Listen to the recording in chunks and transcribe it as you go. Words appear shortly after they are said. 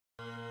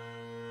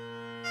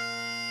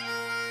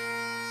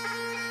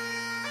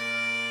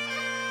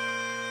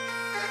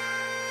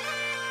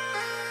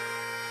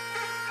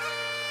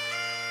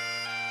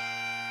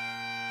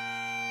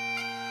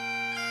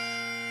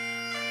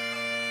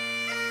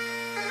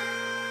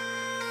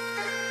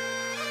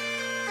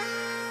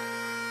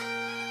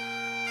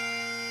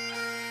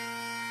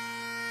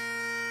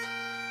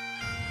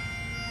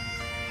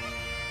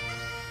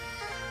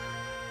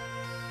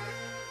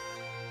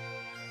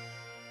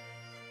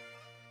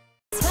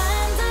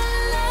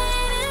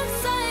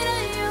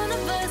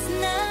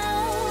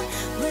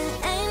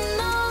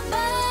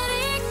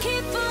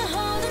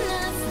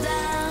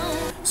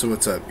So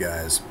what's up,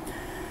 guys?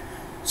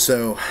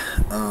 So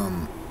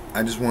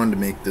I just wanted to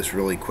make this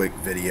really quick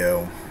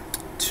video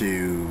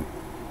to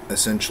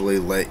essentially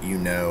let you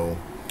know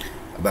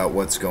about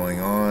what's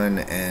going on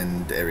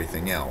and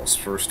everything else.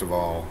 First of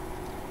all,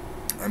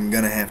 I'm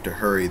gonna have to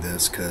hurry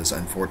this because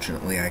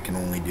unfortunately I can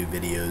only do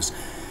videos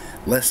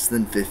less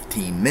than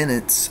 15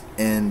 minutes,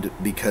 and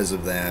because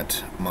of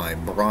that, my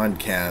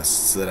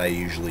broadcasts that I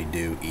usually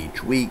do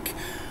each week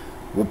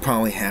will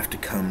probably have to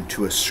come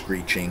to a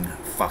screeching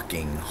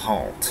fucking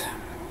halt.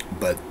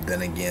 But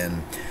then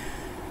again,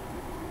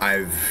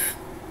 I've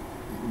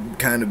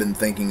kind of been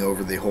thinking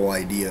over the whole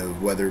idea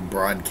of whether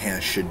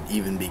broadcasts should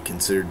even be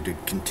considered to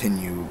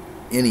continue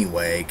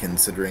anyway,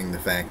 considering the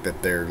fact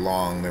that they're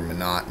long, they're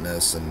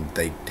monotonous, and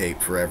they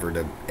take forever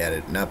to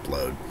edit and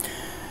upload.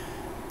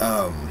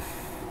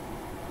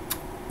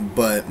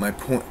 But my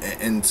point,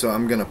 and so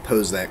I'm going to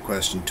pose that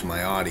question to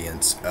my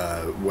audience,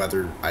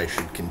 whether I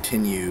should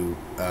continue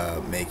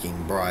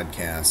making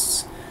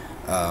broadcasts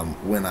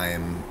when I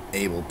am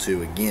able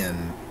to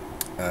again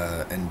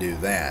and do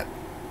that.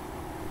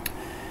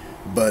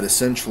 But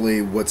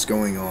essentially what's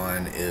going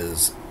on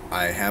is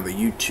I have a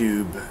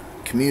YouTube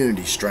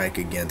community strike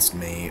against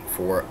me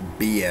for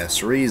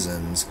BS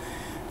reasons,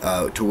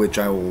 to which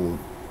I will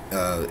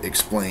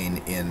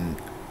explain in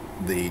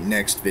the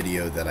next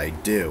video that I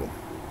do.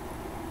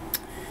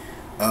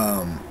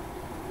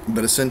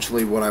 But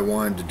essentially what I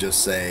wanted to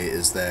just say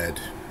is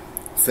that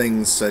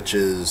things such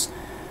as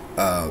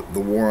the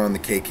war on the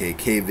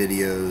KKK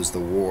videos, the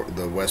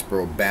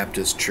Westboro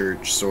Baptist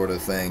Church sort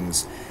of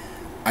things,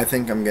 I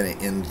think I'm going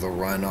to end the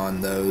run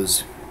on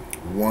those.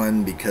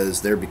 One,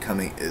 because they're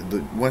becoming,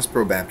 the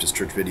Westboro Baptist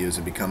Church videos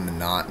have become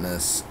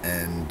monotonous,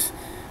 and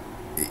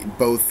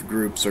both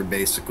groups are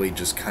basically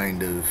just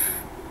kind of,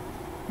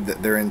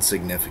 they're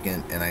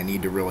insignificant, and I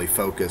need to really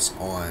focus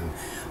on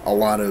a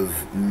lot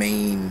of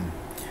main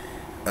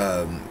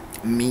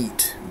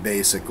meat,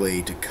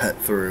 basically, to cut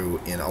through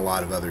in a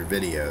lot of other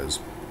videos.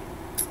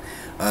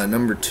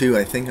 Number two,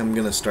 I think I'm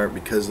going to start,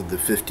 because of the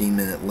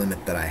 15-minute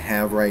limit that I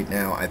have right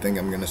now, I think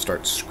I'm going to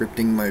start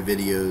scripting my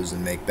videos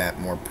and make that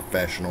more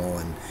professional,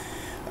 and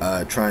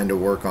trying to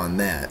work on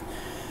that.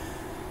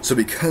 So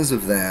because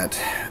of that,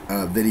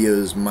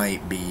 videos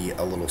might be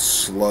a little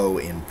slow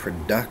in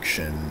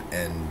production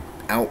and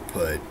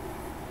output,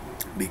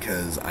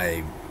 because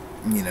I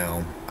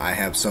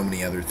have so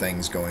many other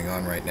things going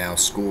on right now.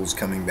 School's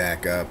coming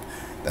back up.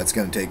 That's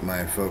going to take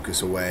my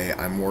focus away.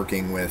 I'm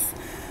working with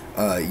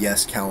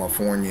Yes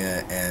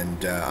California,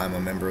 and I'm a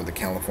member of the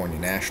California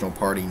National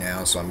Party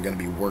now, so I'm going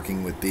to be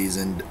working with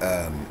these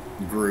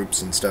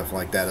groups and stuff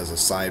like that as a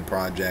side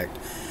project.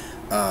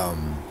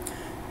 I'm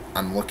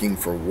looking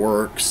for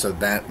work, so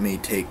that may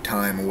take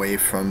time away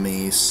from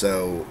me,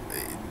 so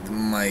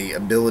my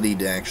ability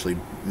to actually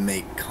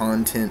make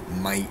content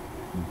might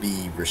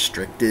be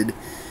restricted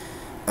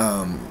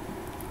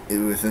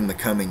within the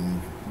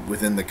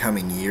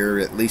coming year,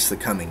 at least the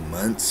coming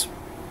months,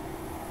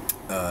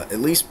 at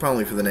least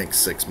probably for the next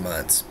 6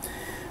 months,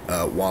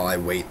 while I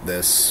wait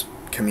this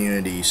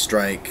community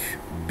strike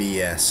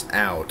BS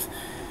out.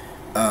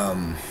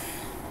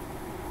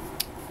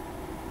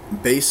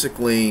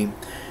 Basically,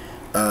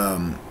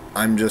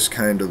 I'm just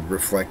kind of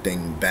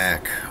reflecting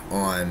back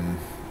on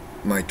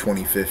my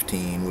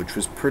 2015, which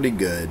was pretty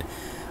good.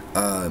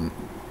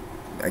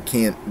 I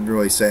can't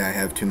really say I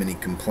have too many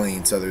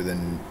complaints, other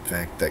than the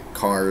fact that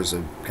cars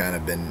have kind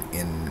of been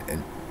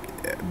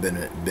a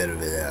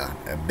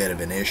bit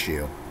of an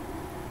issue.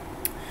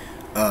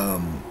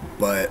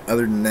 But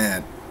other than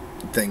that,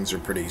 things are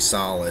pretty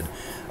solid.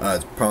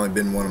 It's probably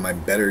been one of my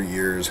better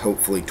years.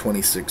 Hopefully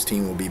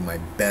 2016 will be my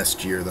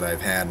best year that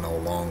I've had in a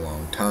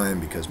long time,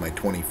 because my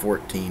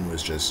 2014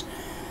 was just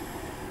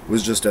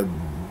a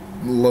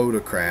load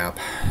of crap.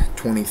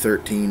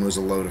 2013 was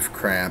a load of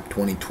crap.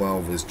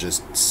 2012 was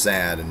just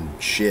sad and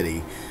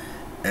shitty.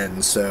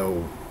 And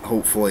so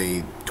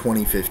hopefully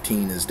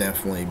 2015 has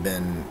definitely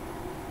been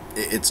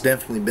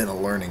a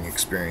learning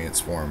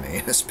experience for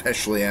me,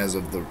 especially as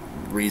of the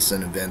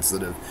recent events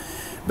that have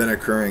been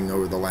occurring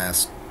over the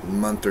last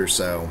month or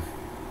so.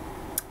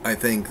 I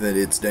think that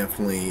it's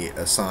definitely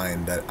a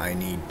sign that I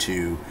need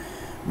to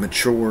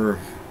mature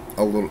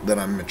a little, that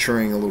I'm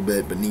maturing a little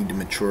bit, but need to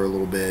mature a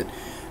little bit,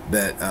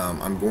 that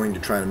I'm going to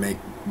try to make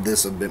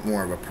this a bit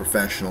more of a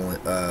professional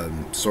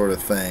sort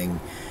of thing,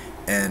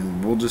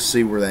 and we'll just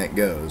see where that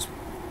goes.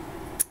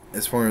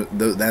 As far as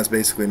that's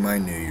basically my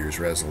New Year's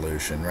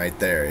resolution right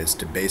there, is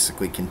to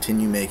basically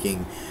continue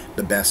making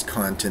the best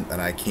content that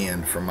I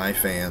can for my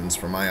fans,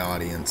 for my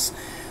audience,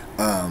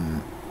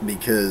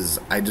 because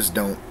I just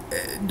don't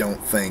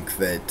think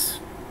that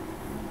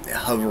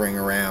hovering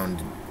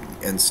around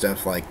and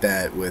stuff like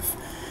that with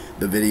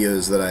the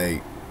videos that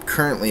I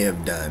currently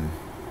have done,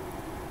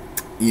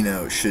 I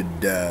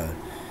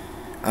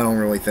don't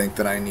really think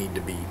that I need to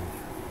be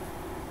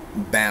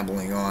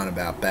babbling on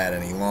about that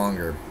any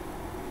longer.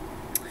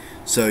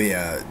 So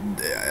yeah,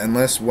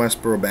 unless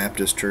Westboro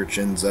Baptist Church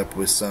ends up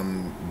with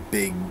some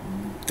big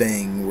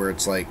thing where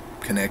it's like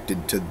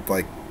connected to,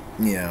 like,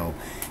 an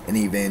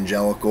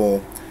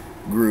evangelical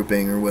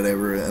grouping or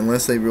whatever,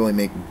 unless they really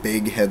make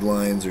big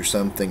headlines or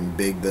something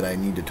big that I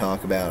need to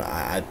talk about,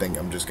 I think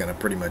I'm just going to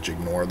pretty much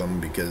ignore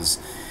them, because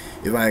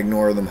if I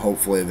ignore them,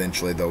 hopefully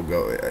eventually they'll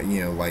go,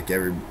 like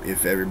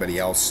if everybody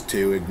else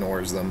too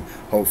ignores them,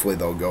 hopefully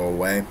they'll go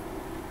away.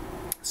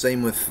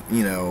 Same with,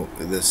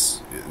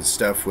 this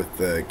stuff with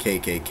the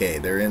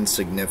KKK. They're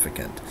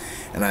insignificant.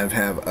 And I've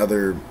have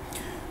other,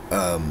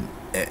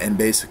 and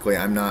basically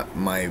I'm not,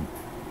 my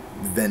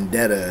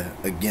vendetta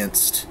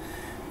against,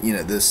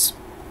 this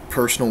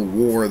personal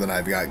war that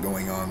I've got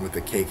going on with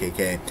the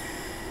KKK,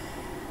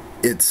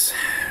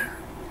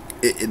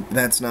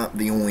 that's not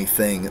the only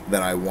thing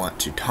that I want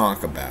to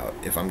talk about.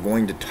 If I'm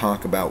going to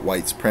talk about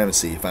white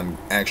supremacy, if I'm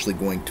actually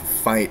going to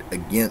fight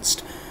against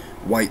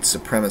white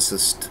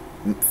supremacist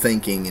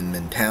thinking and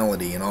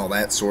mentality and all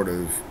that sort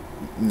of,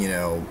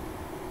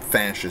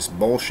 fascist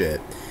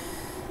bullshit,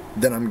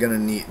 then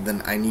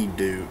I need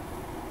to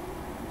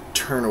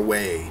turn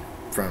away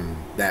from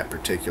that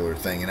particular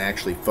thing and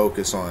actually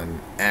focus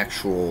on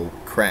actual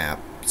crap,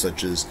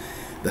 such as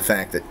the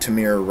fact that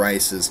Tamir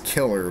Rice's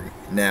killer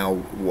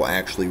now will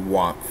actually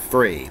walk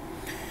free.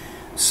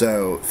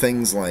 So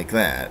things like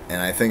that.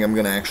 And I think I'm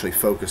going to actually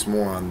focus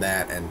more on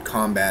that and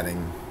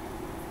combating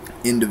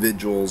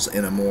individuals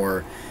in a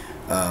more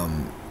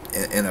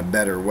in a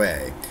better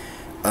way.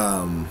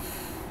 And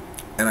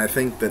I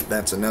think that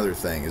that's another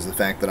thing, is the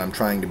fact that I'm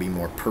trying to be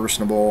more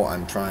personable.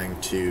 I'm going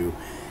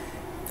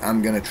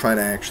to try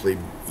to actually,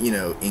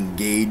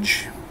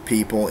 engage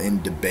people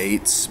in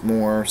debates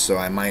more. So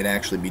I might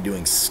actually be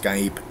doing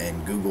Skype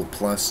and Google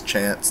Plus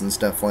chats and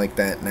stuff like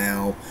that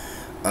now.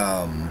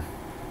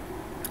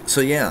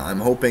 So yeah, I'm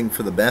hoping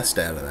for the best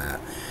out of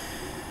that.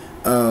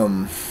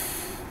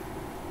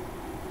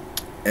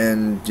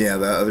 And yeah,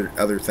 the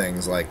other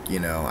things, like,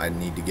 I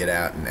need to get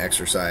out and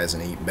exercise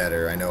and eat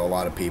better. I know a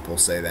lot of people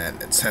say that,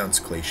 and it sounds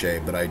cliche,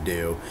 but I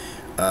do,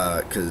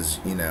 because,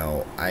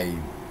 I,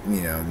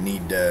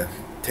 need to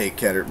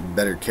take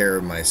better care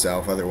of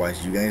myself.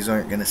 Otherwise, you guys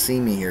aren't going to see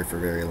me here for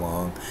very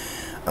long.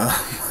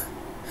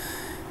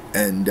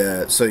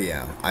 So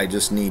yeah, I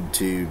just need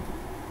to,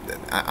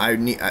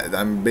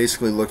 I'm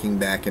basically looking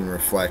back in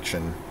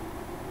reflection.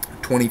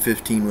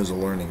 2015 was a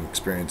learning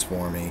experience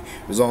for me.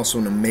 It was also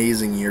an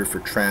amazing year for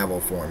travel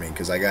for me,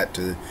 because I got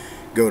to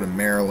go to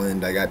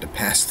Maryland, I got to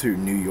pass through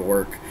New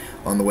York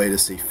on the way to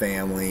see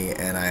family,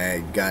 and I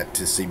got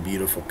to see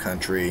beautiful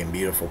country and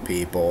beautiful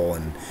people,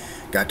 and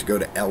got to go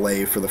to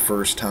LA for the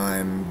first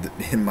time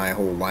in my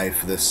whole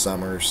life this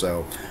summer.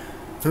 So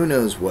who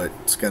knows what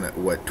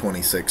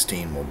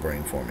 2016 will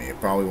bring for me. It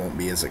probably won't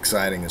be as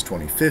exciting as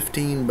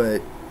 2015,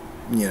 but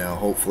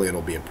hopefully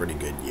it'll be a pretty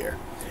good year.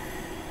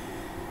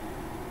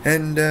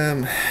 And,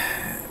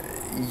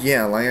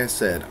 yeah, like I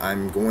said,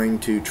 I'm going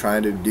to try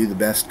to do the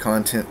best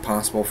content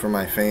possible for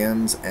my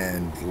fans,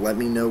 and let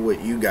me know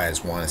what you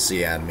guys want to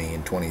see out of me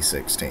in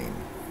 2016.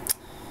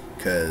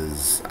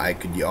 Because I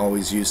could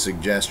always use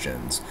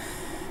suggestions.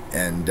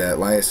 And,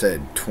 like I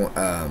said,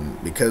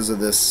 because of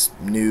this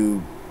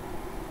new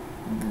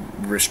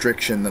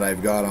restriction that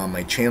I've got on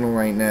my channel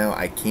right now,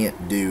 I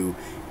can't do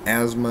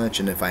as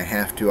much, and if I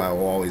have to, I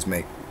will always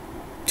make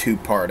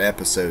 2-part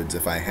episodes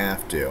if I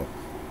have to.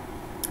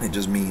 It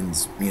just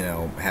means,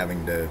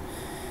 having to,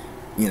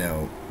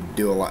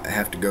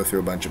 have to go through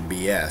a bunch of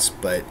BS,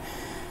 but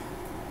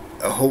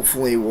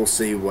hopefully we'll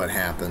see what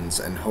happens,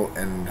 and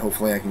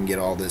hopefully I can get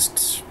all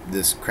this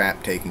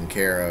crap taken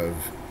care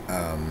of.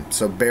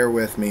 So bear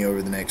with me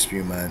over the next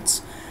few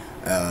months,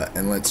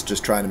 and let's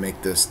just try to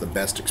make this the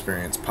best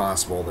experience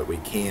possible that we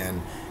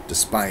can,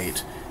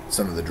 despite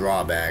some of the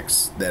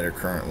drawbacks that are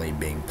currently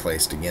being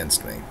placed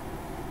against me.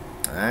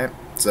 Alright,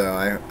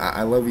 so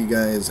I love you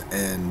guys,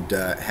 and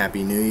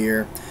Happy New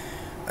Year,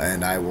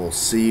 and I will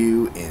see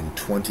you in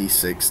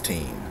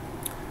 2016.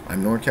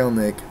 I'm NorCal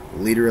Nick,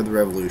 leader of the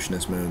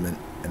Revolutionist Movement,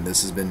 and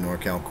this has been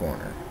NorCal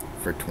Corner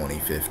for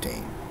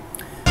 2015.